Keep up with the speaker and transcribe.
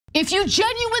If you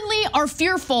genuinely are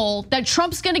fearful that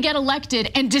Trump's gonna get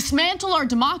elected and dismantle our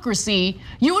democracy,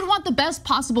 you would want the best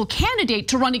possible candidate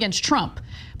to run against Trump.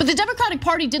 But the Democratic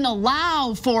Party didn't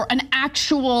allow for an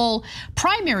actual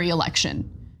primary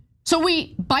election. So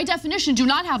we, by definition, do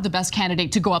not have the best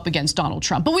candidate to go up against Donald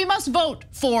Trump, but we must vote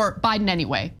for Biden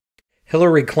anyway.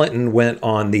 Hillary Clinton went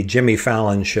on the Jimmy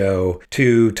Fallon show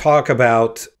to talk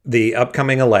about the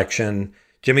upcoming election.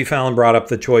 Jimmy Fallon brought up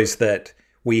the choice that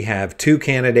we have two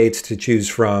candidates to choose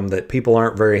from that people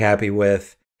aren't very happy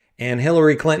with. And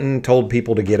Hillary Clinton told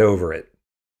people to get over it,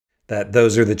 that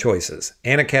those are the choices.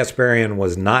 Anna Kasparian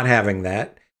was not having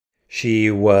that.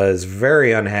 She was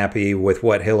very unhappy with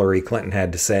what Hillary Clinton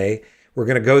had to say. We're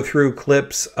going to go through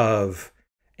clips of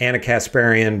Anna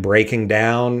Kasparian breaking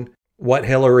down what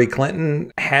Hillary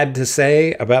Clinton had to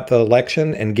say about the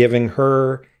election and giving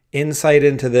her insight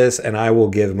into this, and I will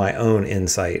give my own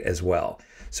insight as well.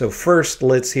 So first,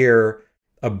 let's hear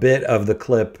a bit of the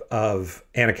clip of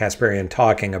Anna Kasparian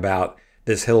talking about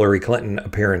this Hillary Clinton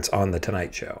appearance on The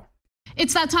Tonight Show.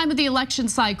 It's that time of the election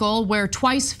cycle where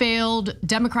twice failed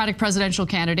Democratic presidential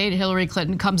candidate Hillary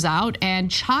Clinton comes out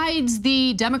and chides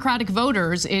the Democratic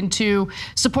voters into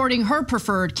supporting her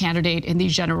preferred candidate in the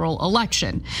general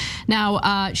election.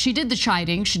 Now, she did the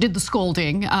chiding, she did the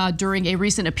scolding during a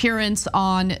recent appearance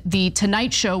on The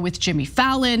Tonight Show with Jimmy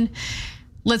Fallon.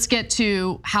 Let's get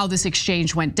to how this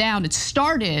exchange went down. It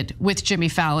started with Jimmy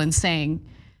Fallon saying,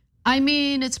 I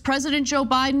mean, it's President Joe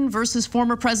Biden versus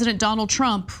former President Donald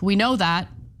Trump. We know that.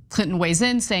 Clinton weighs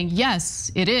in saying,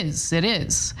 yes, it is, it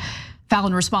is.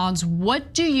 Fallon responds,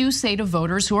 what do you say to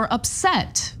voters who are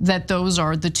upset that those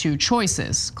are the two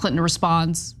choices? Clinton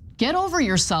responds, get over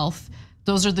yourself.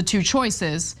 Those are the two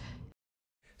choices.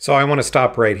 So I want to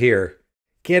stop right here.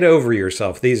 Get over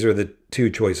yourself. These are the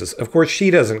two choices. Of course, she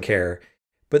doesn't care.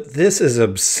 But this is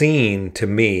obscene to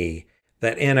me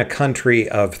that in a country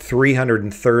of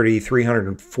 330,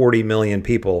 340 million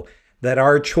people, that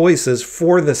our choices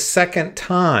for the second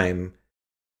time,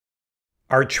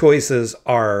 our choices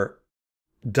are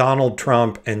Donald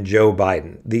Trump and Joe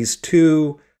Biden. These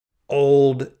two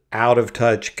old, out of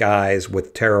touch guys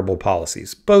with terrible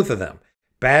policies, both of them.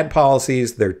 Bad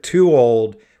policies, they're too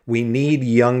old. We need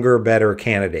younger, better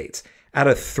candidates. Out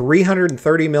of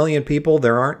 330 million people,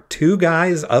 there aren't two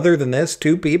guys other than this,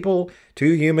 two people,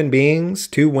 two human beings,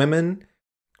 two women,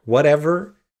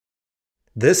 whatever.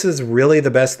 This is really the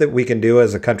best that we can do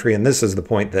as a country, and this is the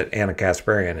point that Anna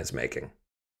Kasparian is making.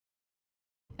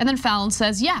 And then Fallon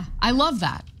says, yeah, I love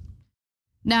that.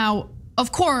 Now,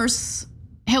 of course,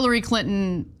 Hillary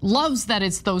Clinton loves that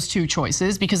it's those two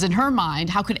choices because in her mind,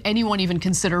 how could anyone even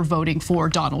consider voting for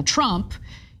Donald Trump?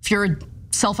 If you're a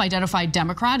self-identified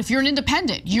Democrat, if you're an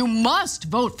independent, you must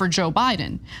vote for Joe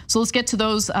Biden. So let's get to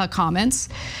those comments.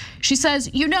 She says,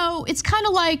 you know, it's kind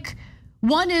of like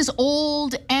one is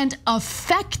old and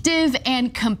effective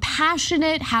and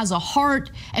compassionate, has a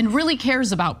heart and really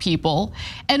cares about people.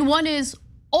 And one is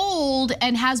old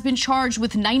and has been charged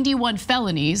with 91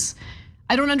 felonies.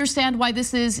 I don't understand why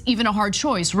this is even a hard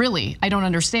choice, really. I don't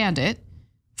understand it.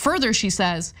 Further, she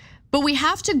says, but we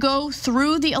have to go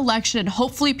through the election and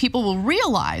hopefully people will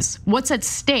realize what's at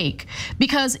stake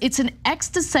because it's an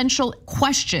existential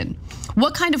question.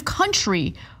 What kind of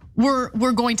country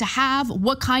we're going to have,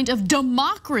 what kind of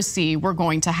democracy we're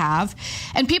going to have.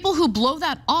 And people who blow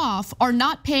that off are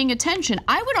not paying attention.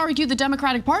 I would argue the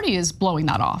Democratic Party is blowing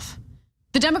that off.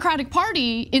 The Democratic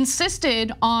Party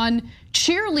insisted on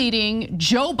cheerleading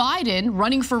Joe Biden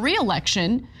running for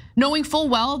re-election, knowing full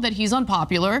well that he's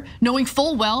unpopular, knowing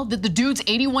full well that the dude's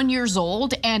 81 years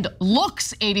old and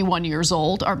looks 81 years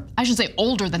old, or I should say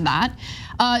older than that.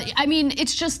 I mean,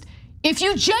 it's just, if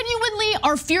you genuinely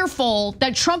are fearful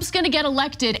that Trump's gonna get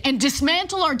elected and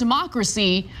dismantle our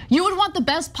democracy, you would want the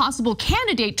best possible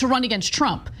candidate to run against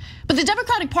Trump. But the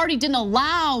Democratic Party didn't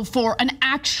allow for an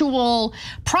actual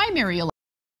primary election.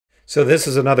 So this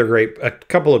is a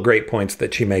couple of great points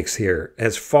that she makes here.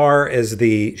 As far as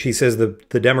she says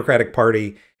the Democratic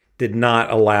Party did not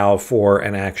allow for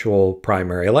an actual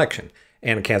primary election.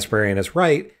 Anna Kasparian is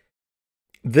right.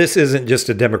 This isn't just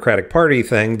a Democratic Party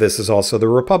thing. This is also the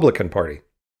Republican Party.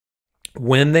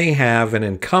 When they have an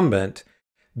incumbent,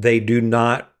 they do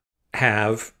not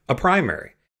have a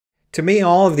primary. To me,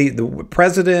 all of the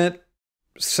president,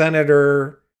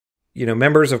 senator,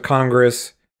 members of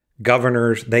Congress,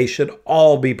 governors, they should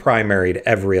all be primaried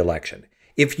every election.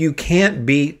 If you can't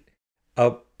beat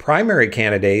a primary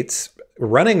candidates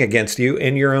running against you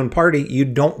in your own party, you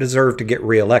don't deserve to get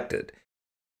reelected.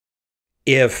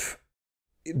 If,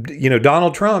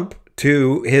 Donald Trump,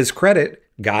 to his credit,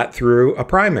 got through a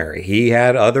primary. He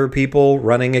had other people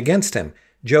running against him.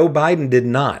 Joe Biden did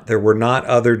not. There were not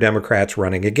other Democrats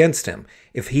running against him.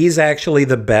 If he's actually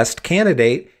the best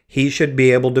candidate, he should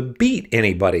be able to beat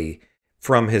anybody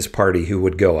from his party who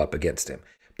would go up against him.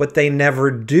 But they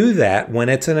never do that. When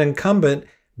it's an incumbent,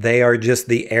 they are just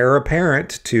the heir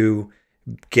apparent to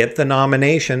get the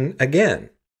nomination again.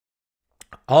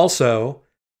 Also,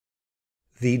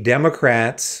 the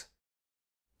Democrats,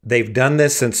 they've done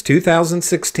this since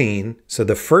 2016. So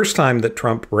the first time that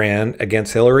Trump ran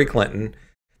against Hillary Clinton,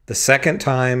 the second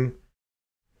time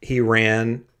he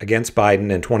ran against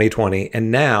Biden in 2020, and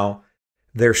now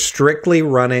they're strictly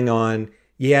running on,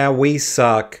 yeah, we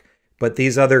suck, but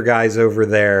these other guys over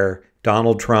there,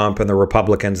 Donald Trump and the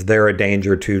Republicans, they're a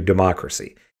danger to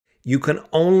democracy. You can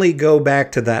only go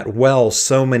back to that well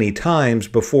so many times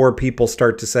before people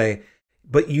start to say,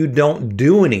 but you don't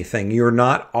do anything. You're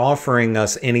not offering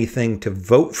us anything to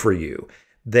vote for you.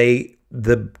 The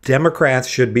Democrats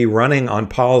should be running on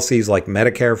policies like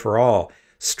Medicare for all,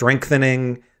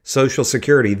 strengthening Social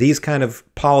Security, these kind of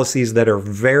policies that are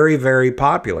very, very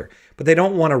popular. But they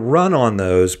don't want to run on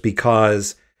those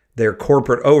because they're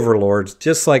corporate overlords,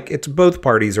 just like it's both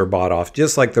parties are bought off,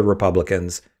 just like the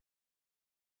Republicans.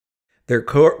 Their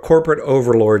corporate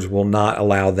overlords will not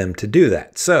allow them to do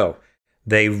that. So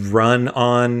they run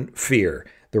on fear.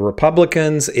 The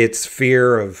Republicans, it's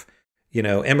fear of,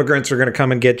 immigrants are going to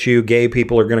come and get you. Gay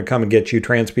people are going to come and get you.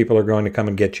 Trans people are going to come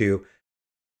and get you.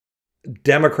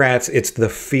 Democrats, it's the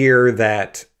fear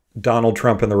that Donald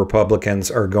Trump and the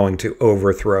Republicans are going to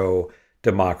overthrow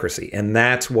democracy. And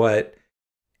that's what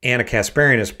Anna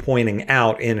Kasparian is pointing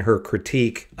out in her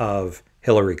critique of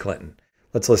Hillary Clinton.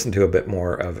 Let's listen to a bit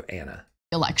more of Anna.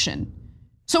 Election.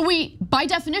 So we, by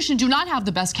definition, do not have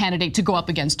the best candidate to go up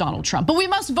against Donald Trump, but we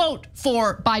must vote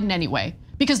for Biden anyway,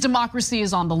 because democracy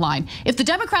is on the line. If the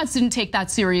Democrats didn't take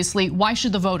that seriously, why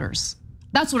should the voters?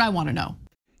 That's what I want to know.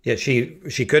 Yeah,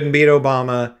 she couldn't beat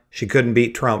Obama. She couldn't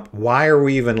beat Trump. Why are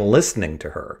we even listening to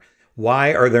her?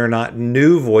 Why are there not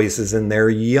new voices in there,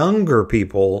 younger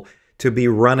people, to be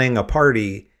running a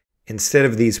party instead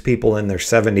of these people in their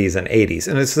 70s and 80s?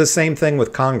 And it's the same thing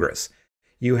with Congress.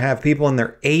 You have people in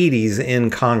their 80s in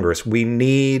Congress. We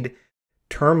need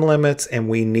term limits and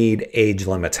we need age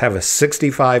limits. Have a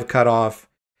 65 cutoff,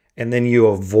 and then you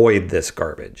avoid this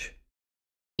garbage.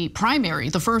 Primary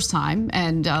the first time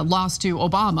and lost to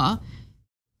Obama,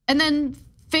 and then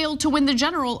failed to win the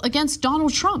general against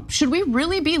Donald Trump. Should we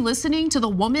really be listening to the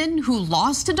woman who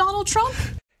lost to Donald Trump?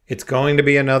 It's going to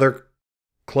be another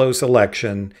close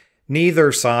election.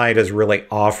 Neither side is really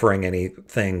offering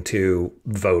anything to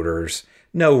voters.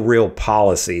 No real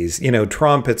policies.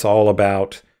 Trump, it's all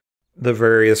about the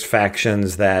various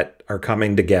factions that are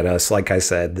coming to get us. Like I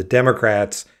said, the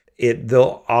Democrats,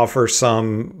 they'll offer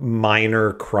some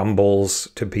minor crumbles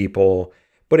to people,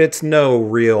 but it's no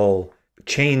real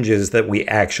changes that we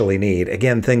actually need.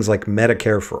 Again, things like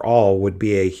Medicare for all would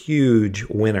be a huge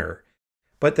winner,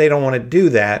 but they don't want to do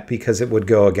that because it would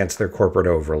go against their corporate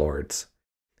overlords.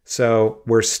 So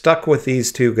we're stuck with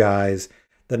these two guys.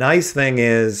 The nice thing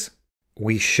is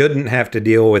we shouldn't have to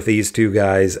deal with these two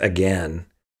guys again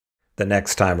the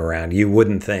next time around. You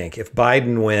wouldn't think. If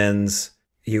Biden wins,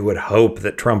 you would hope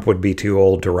that Trump would be too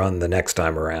old to run the next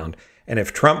time around. And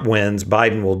if Trump wins,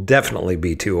 Biden will definitely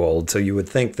be too old. So you would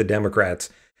think the Democrats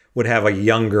would have a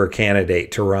younger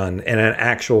candidate to run in an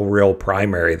actual real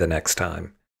primary the next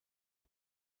time.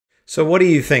 So what do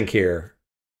you think here?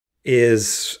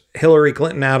 Is Hillary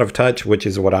Clinton out of touch, which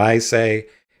is what I say,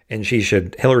 and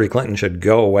Hillary Clinton should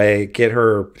go away, get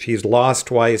her, she's lost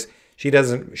twice. She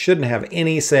shouldn't have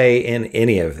any say in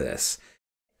any of this.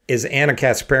 Is Anna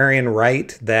Kasparian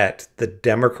right that the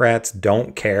Democrats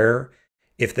don't care?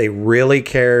 If they really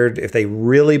cared, if they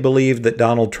really believed that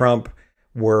Donald Trump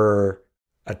were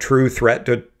a true threat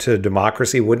to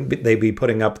democracy, wouldn't they be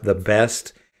putting up the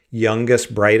best,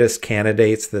 youngest, brightest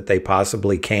candidates that they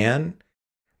possibly can?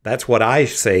 That's what I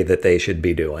say that they should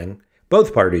be doing.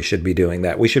 Both parties should be doing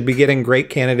that. We should be getting great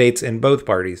candidates in both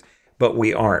parties, but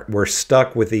we aren't. We're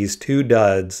stuck with these two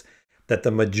duds that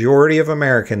the majority of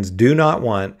Americans do not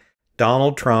want,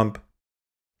 Donald Trump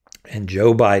and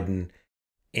Joe Biden,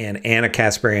 and Anna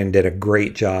Kasparian did a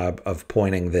great job of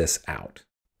pointing this out.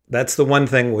 That's the one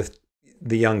thing with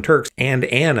the Young Turks and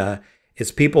Anna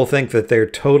is people think that they're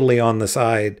totally on the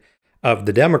side of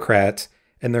the Democrats,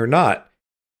 and they're not.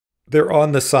 They're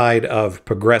on the side of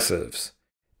progressives,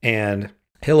 and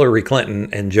Hillary Clinton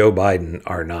and Joe Biden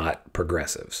are not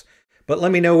progressives. But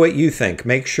let me know what you think.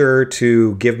 Make sure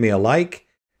to give me a like,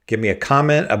 give me a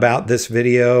comment about this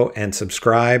video, and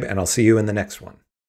subscribe, and I'll see you in the next one.